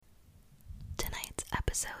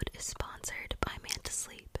episode is sponsored by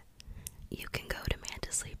Mantasleep. You can go to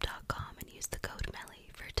mantasleep.com and use the code MELLY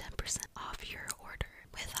for 10% off your order.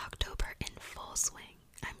 With October in full swing,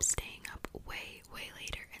 I'm staying up way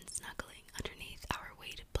later and snuggling underneath our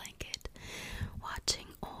weighted blanket, watching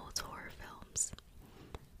old horror films.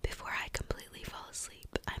 Before I completely fall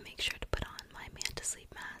asleep, I make sure to put on my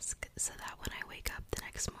Mantasleep mask so that when I wake up the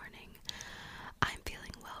next morning, I'm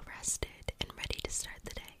feeling well rested and ready to start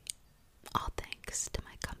the day. All thanks to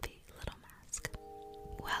my comfy little mask.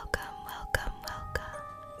 Welcome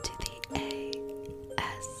to the ASMR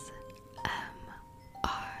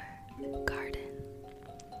Garden.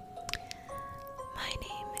 My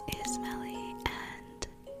name is Melly, and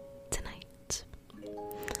tonight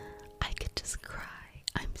I could just cry.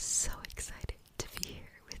 I'm so excited to be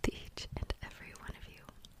here with each and every one of you.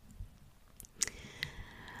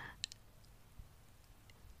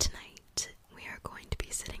 Tonight we are going to be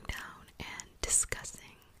sitting down and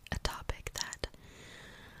discussing a topic that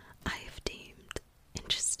I have deemed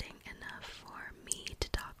interesting enough for me to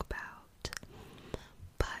talk about,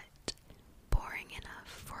 but boring enough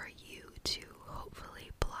for you to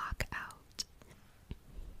hopefully block out.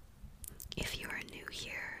 If you are new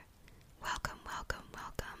here, welcome.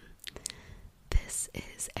 This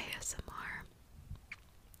is ASMR,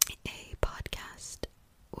 a podcast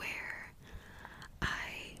where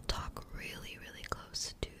I talk really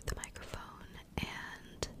close to the microphone,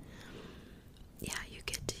 and yeah, you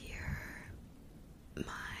get to hear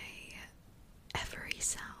my every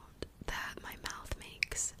sound that my mouth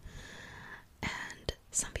makes, and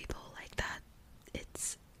some people like that.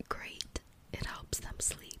 It's great. It helps them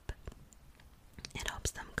sleep. It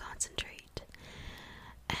helps them concentrate,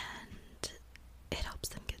 and it helps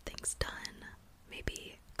them get things done.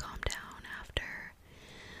 Maybe calm down after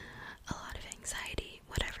a lot of anxiety,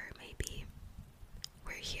 whatever it may be.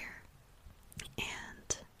 We're here,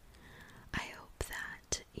 and I hope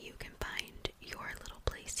that you can find your little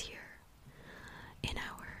place here in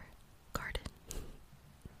our garden.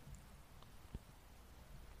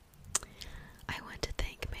 I want to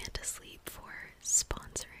thank Mantasleep for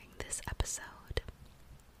sponsoring this episode.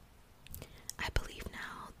 I believe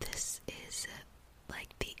now this is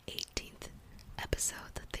like the 18th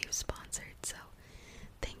episode that they've sponsored, so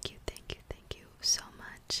thank you so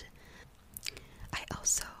much. I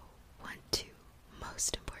also want to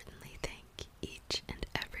most importantly thank each and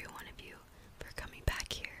every one of you for coming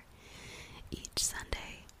back here each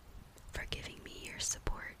Sunday, for giving me your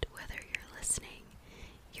support, whether you're listening,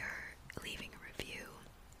 you're leaving a review,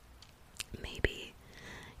 maybe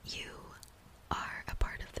you are a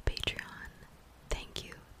part of the Patreon. Thank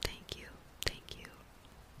you.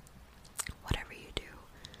 Whatever you do,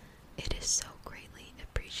 it is so greatly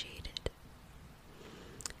appreciated.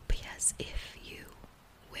 But yes, if you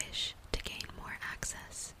wish to gain more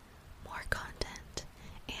access, more content,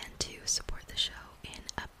 and to support the show in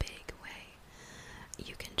a big way,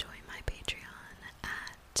 you can join my Patreon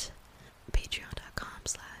at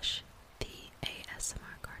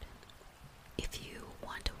patreon.com/theasmrgarden. If you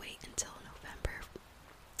want to wait until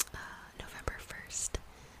November 1st,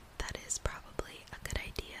 that is probably a good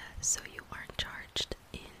idea, so you aren't charged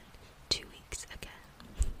in 2 weeks again.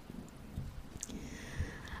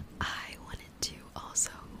 I wanted to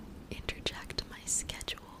also interject my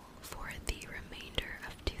schedule for the remainder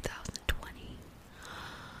of 2020.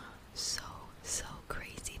 So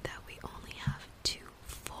crazy that we only have 2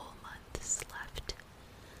 full months left,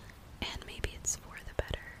 and maybe it's for the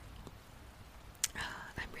better.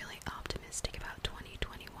 I'm really optimistic about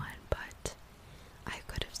 2021, but I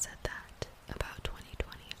could have said that about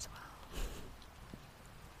 2020 as well.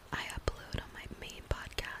 I upload on my main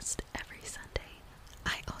podcast every Sunday.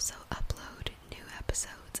 I also upload new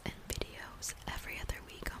episodes and videos every other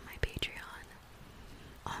week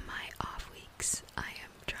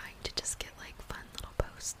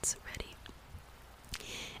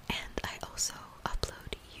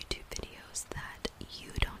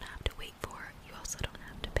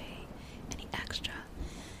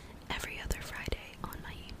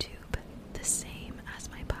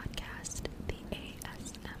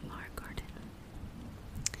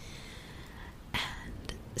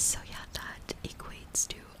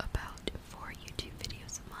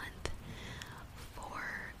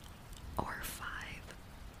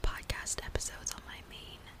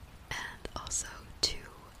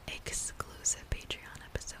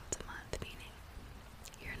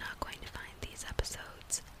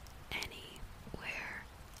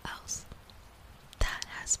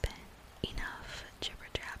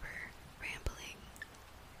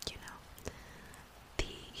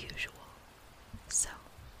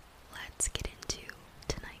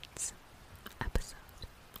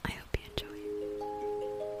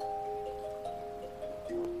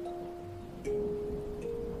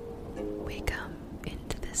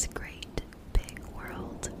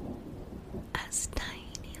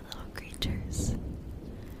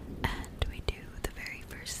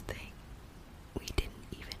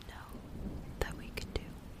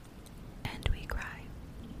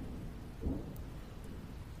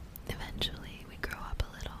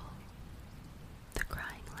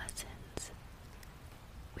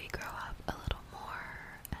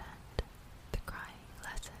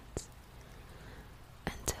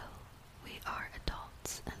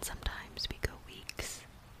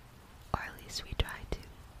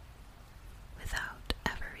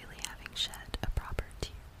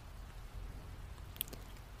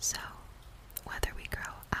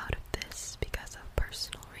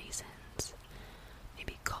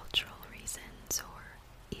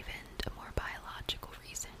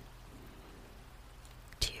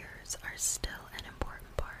is still an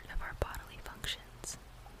important part of our bodily functions,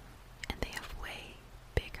 and they have way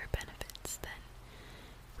bigger benefits than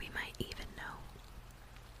we might even know.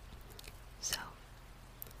 So,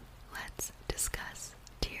 let's discuss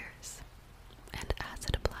tears, and as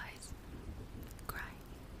it applies, crying.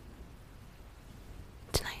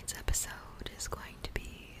 Tonight's episode is going to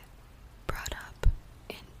be brought up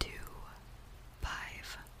into 5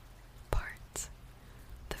 parts.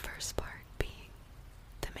 The first part being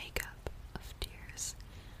the makeup of tears,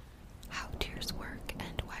 how tears work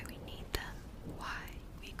and why we need them, why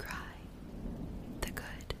we cry, the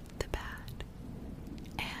good, the bad,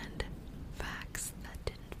 and facts that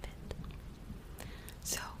didn't fit.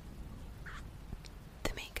 So,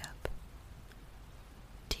 the makeup.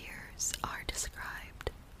 Tears are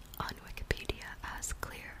described on Wikipedia as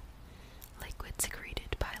clear, liquid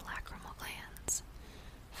secreted by lacrimal glands,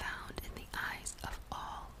 found in the eyes of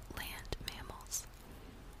all land mammals,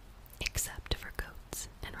 except for goats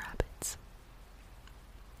and rabbits.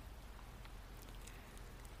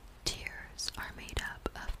 Tears are made up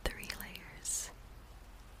of 3 layers.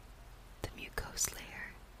 The mucose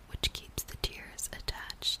layer, which keeps the tears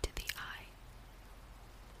attached to the eye.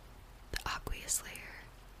 The aqueous layer,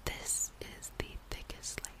 this is the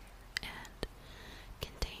thickest layer and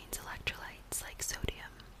contains electrolytes like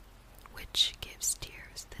sodium, which gives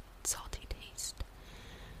tears the salty taste,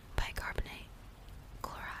 bicarbonate,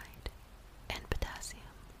 chloride, and potassium.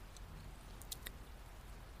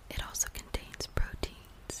 It also contains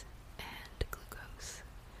proteins and glucose.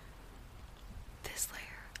 This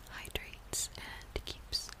layer hydrates and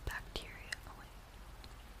keeps bacteria away.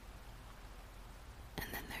 And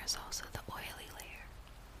then there's also the oily layer,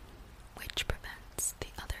 which prevents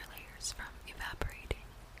the other layers from evaporating,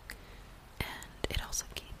 and it also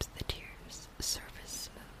keeps the tear's surface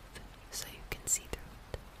smooth so you can see through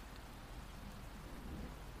it.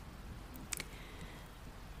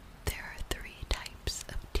 There are 3 types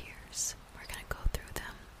of tears. We're going to go through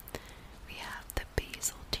them. We have the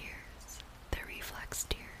basal tears, the reflex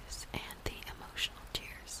tears, and the emotional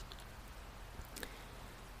tears.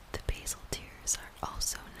 The basal tears are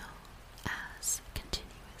also known as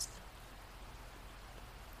continuous.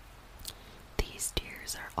 These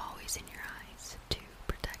tears are always in your eyes to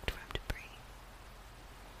protect from debris.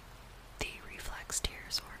 The reflex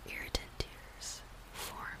tears or irritant tears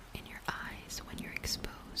form in your eyes when you're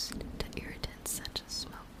exposed to irritants such as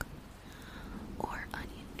smoke or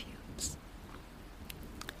onion fumes.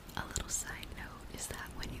 A little side note is that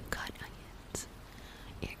when you cut onions,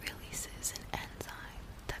 it releases an enzyme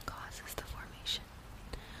that causes the formation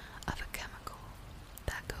of a chemical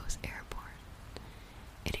that goes airborne.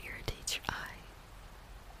 It irritates your eye.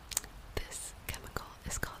 This chemical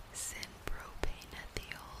is called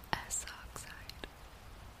synpropanethyl S oxide.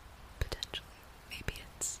 Potentially. Maybe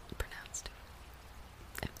it's pronounced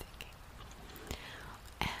differently. I'm thinking.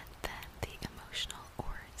 And then the emotional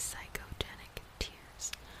or psychogenic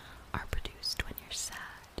tears are produced when you're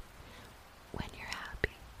sad, when you're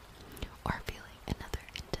happy, or feeling another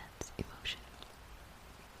intense emotion.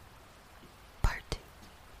 Part 2.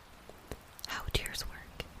 How tears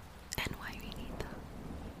work and why we need them.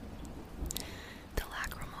 The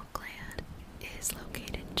lacrimal gland is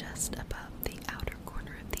located just above the outer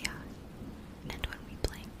corner of the eye, and when we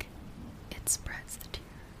blink, it spreads the tear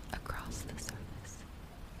across the surface.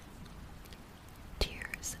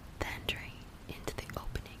 Tears then drain into the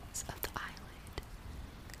openings of the eyelid,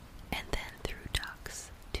 and then through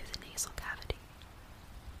ducts to the nasal cavity.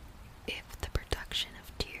 If the production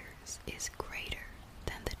of tears is greater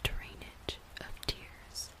than the drainage of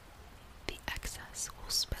tears, the excess will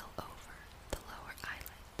spill over the lower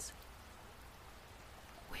eyelids,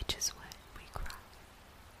 which is when we cry.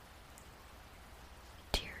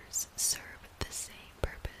 Tears serve the same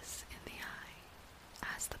purpose in the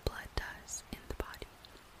eye as the blood does in the body,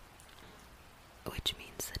 which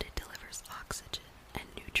means that it delivers oxygen and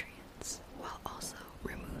nutrients while also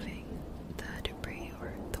removing the debris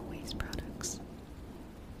or the waste products.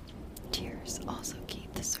 Tears also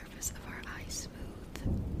keep the surface of our eye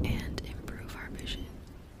smooth and improve our vision.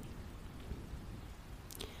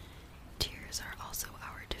 Tears are also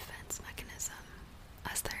our defense mechanism,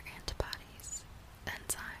 as they're antibodies,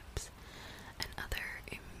 enzymes, and other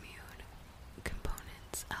immune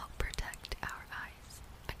components help protect our eyes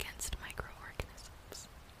against microorganisms.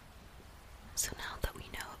 So now that we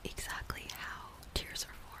know exactly how tears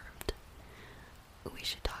are formed, we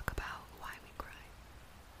should talk about why we cry.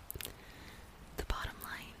 The bottom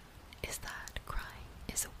line is that crying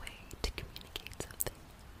is a way to communicate something.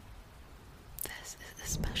 This is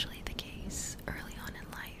especially the case early on in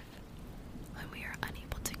life, when we are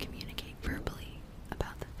unable to communicate verbally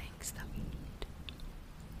about the things that we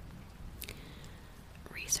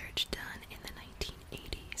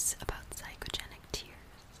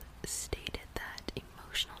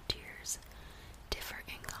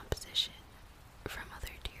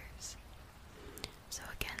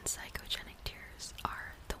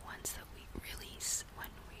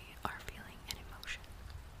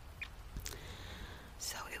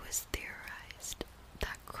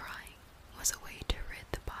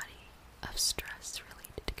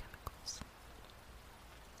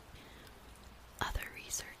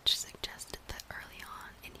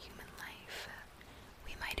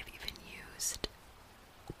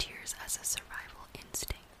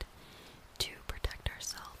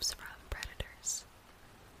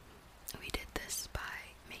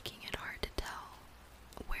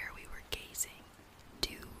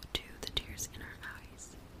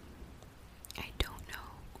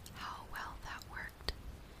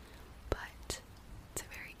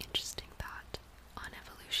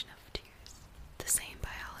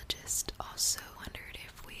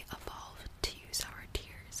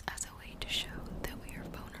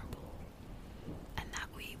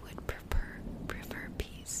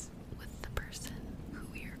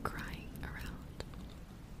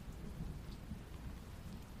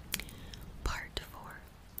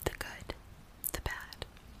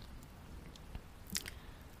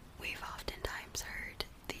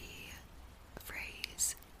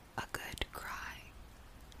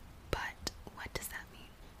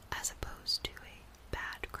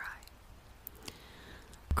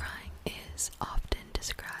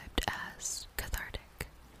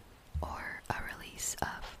release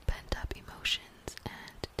of pent-up emotions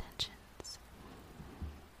and tensions.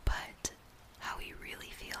 But how we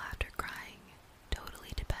really feel after crying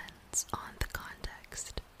totally depends on the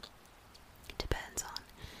context. It depends on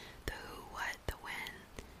the who, what, the when,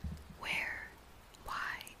 where,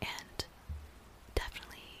 why, and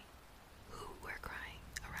definitely who we're crying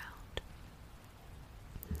around.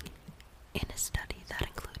 In a study that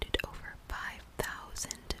included over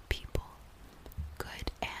 5,000 people,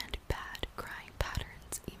 good and bad crying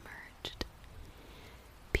patterns emerged.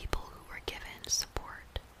 People who were given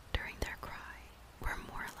support during their cry were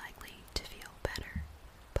more likely to feel better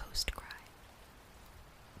post-cry.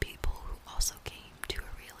 People who also came to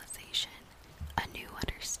a realization, a new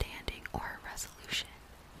understanding, or a resolution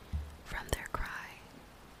from their cry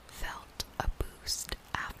felt a boost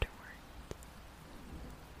afterward.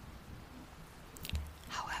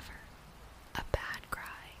 However, a bad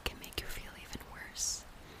cry can make you feel even worse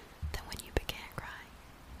than when you began crying.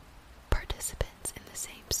 Participants in the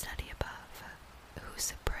same study above who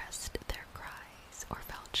suppressed their cries or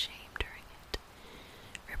felt shame during it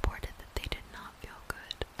reported that they did not feel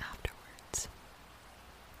good afterwards.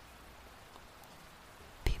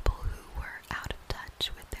 People who were out of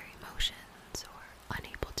touch with their emotions or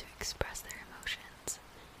unable to express their emotions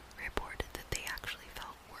reported that they actually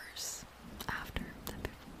felt worse after than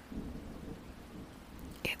before.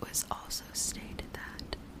 It was also stated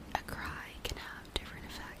that a cry can have different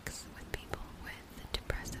effects with people with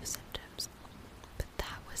depressive symptoms, but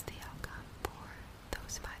that was the outcome for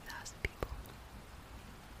those 5,000 people.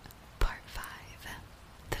 Part 5.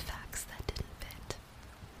 The facts that didn't fit.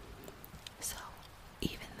 So,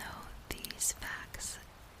 even though these facts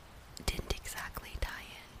didn't exactly tie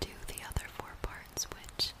into the other 4 parts,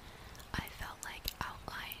 which I felt like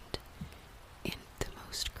outlined in the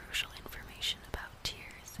most crucial information about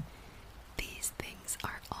tears, these things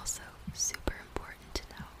are also super important to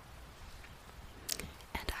know,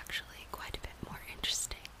 and actually quite a bit more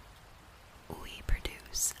interesting. We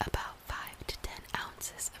produce about 5 to 10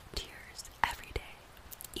 ounces of tears every day,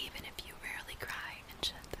 even if you rarely cry and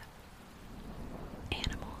shed them.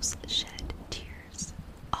 Animals shed tears.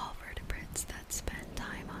 All vertebrates that spend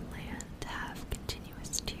time on land have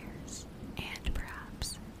continuous tears, and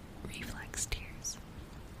perhaps reflex tears.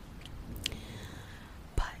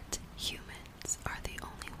 But humans are the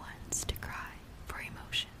only ones to cry for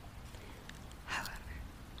emotion. However,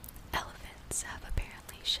 elephants have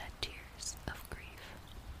apparently shed tears of grief.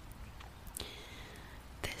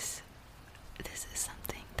 This is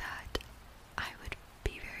something that I would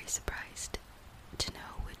be very surprised to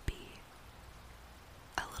know would be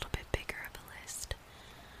a little bit bigger of a list.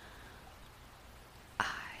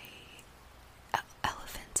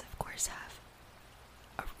 Elephants, of course, have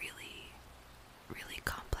a really, really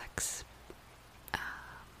complex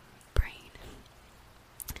brain.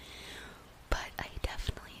 But I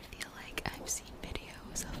definitely feel like I've seen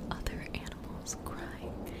videos of other animals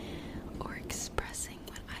crying or expressing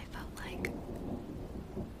what I felt like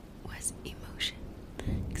was emotion,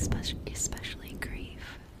 especially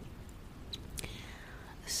grief.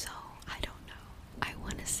 So, I don't know. I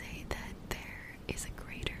want to say that there is a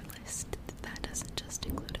greater list that doesn't just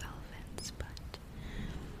include elephants, but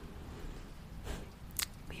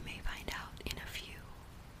we may find out in a few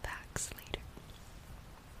facts later.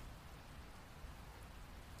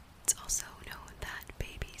 It's also known that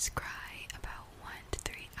babies cry about 1 to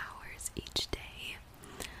 3 hours each day.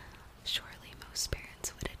 Surely most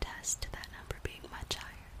parents would attest to that number being much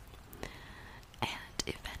higher. And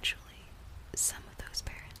eventually, some of those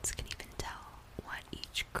parents can even tell what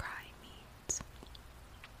each cry means.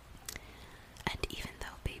 And even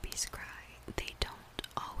though babies cry, they don't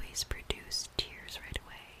always produce tears right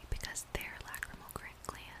away because their lacrimal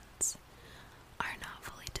glands are not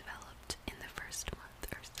fully developed in the first month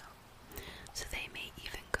or so. So they may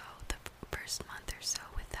even go the first month or so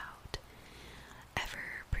without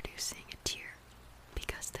ever producing a tear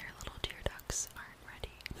because their little tear ducts aren't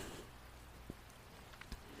ready.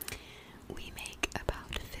 We make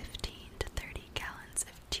about 15 to 30 gallons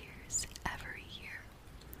of tears every year.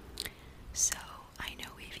 So I know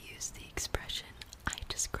we've used the expression, I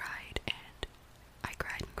just cried and I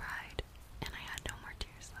cried and I had no more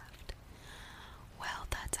tears left. Well,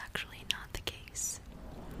 that's actually not the case.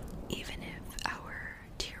 Even if our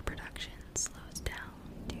tear production slows down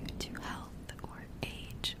due to health or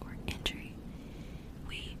age or injury,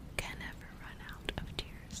 we can never run out of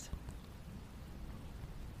tears.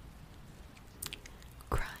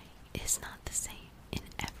 Crying is not the same in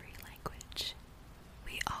every language.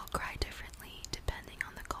 We all cry differently depending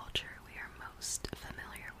on the culture we are most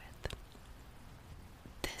familiar with.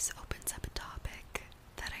 This opens up a topic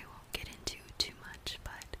that I won't get into too much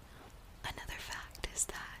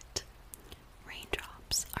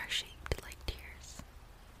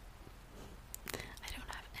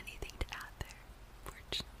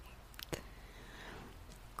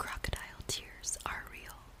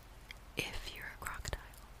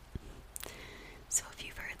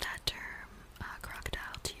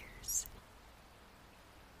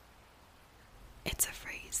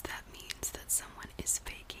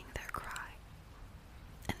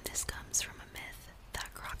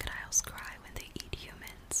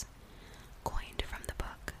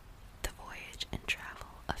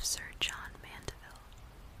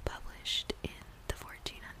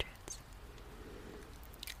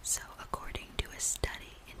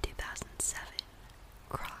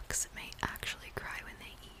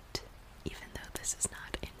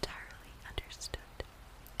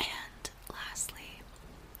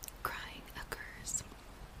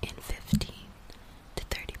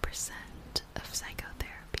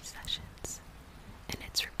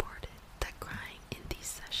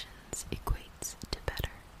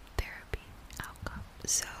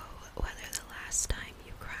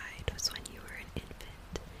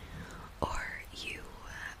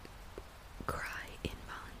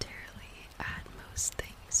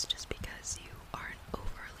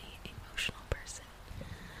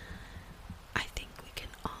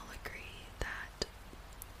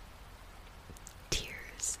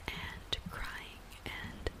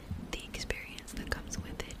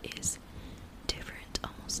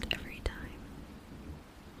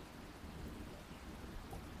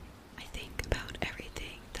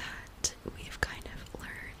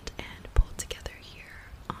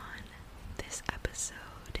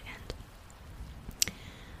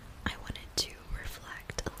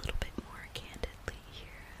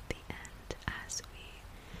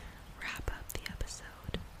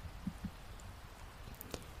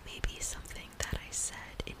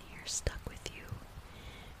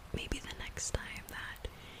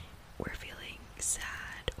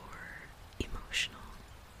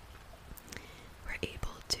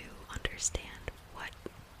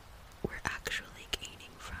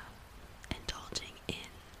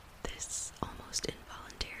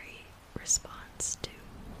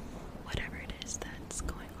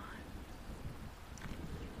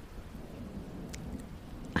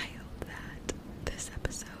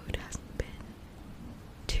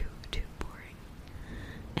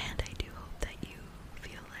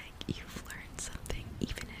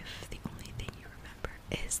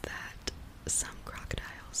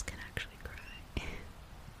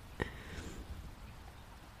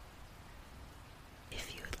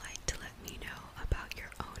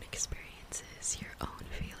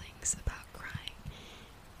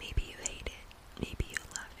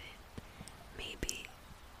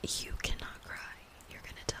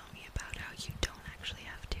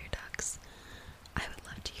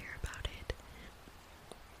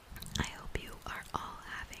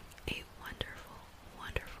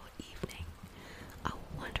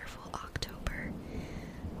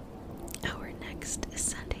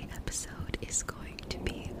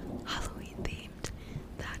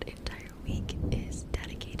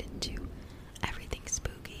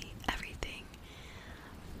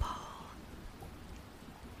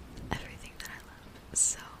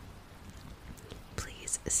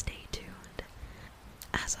stay